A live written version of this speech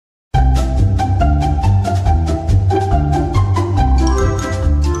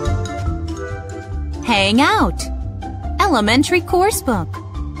Playing Out. Elementary Course Book.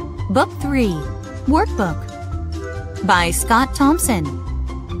 Book 3. Workbook. By Scott Thompson.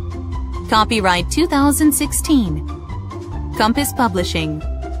 Copyright 2016. Compass Publishing.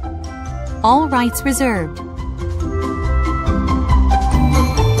 All rights reserved.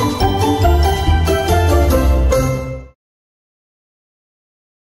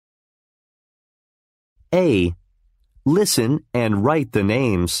 A. Listen and write the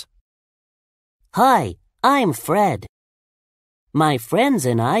names. Hi, I'm Fred. My friends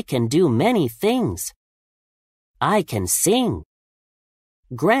and I can do many things. I can sing.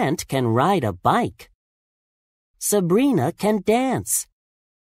 Grant can ride a bike. Sabrina can dance.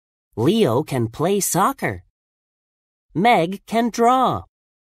 Leo can play soccer. Meg can draw.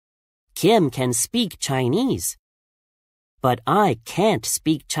 Kim can speak Chinese. But I can't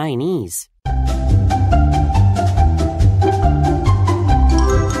speak Chinese.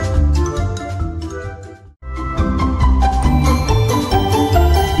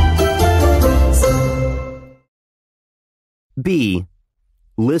 B.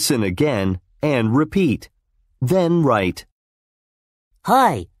 Listen again and repeat. Then write.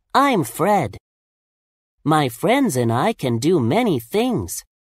 Hi, I'm Fred. My friends and I can do many things.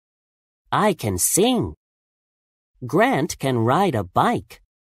 I can sing. Grant can ride a bike.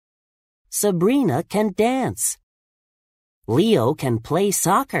 Sabrina can dance. Leo can play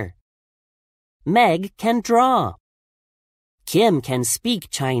soccer. Meg can draw. Kim can speak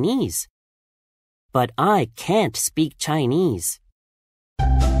Chinese. But I can't speak Chinese.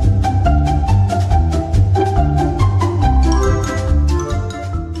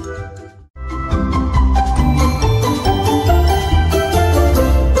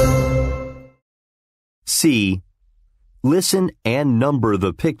 C. Listen and number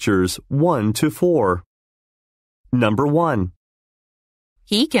the pictures 1 to 4. Number 1.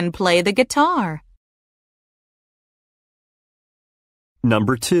 He can play the guitar.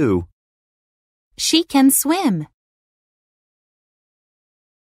 Number 2. She can swim.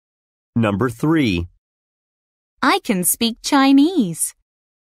 Number 3. I can speak Chinese.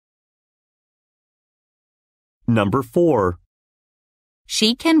 Number 4.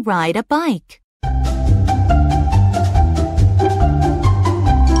 She can ride a bike.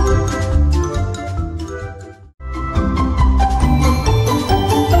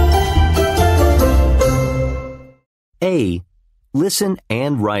 A. Listen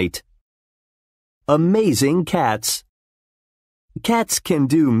and write. Amazing cats. Cats can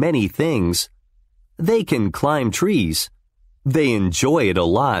do many things. They can climb trees. They enjoy it a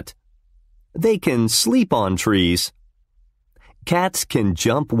lot. They can sleep on trees. Cats can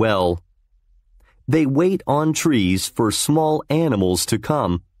jump well. They wait on trees for small animals to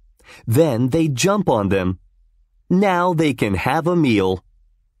come. Then they jump on them. Now they can have a meal.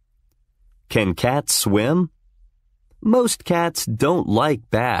 Can cats swim? Most cats don't like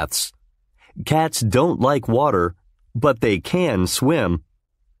baths. Cats don't like water, but they can swim.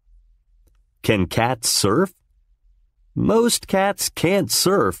 Can cats surf? Most cats can't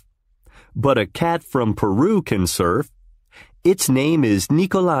surf, but a cat from Peru can surf. Its name is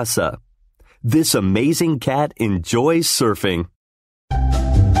Nicolasa. This amazing cat enjoys surfing.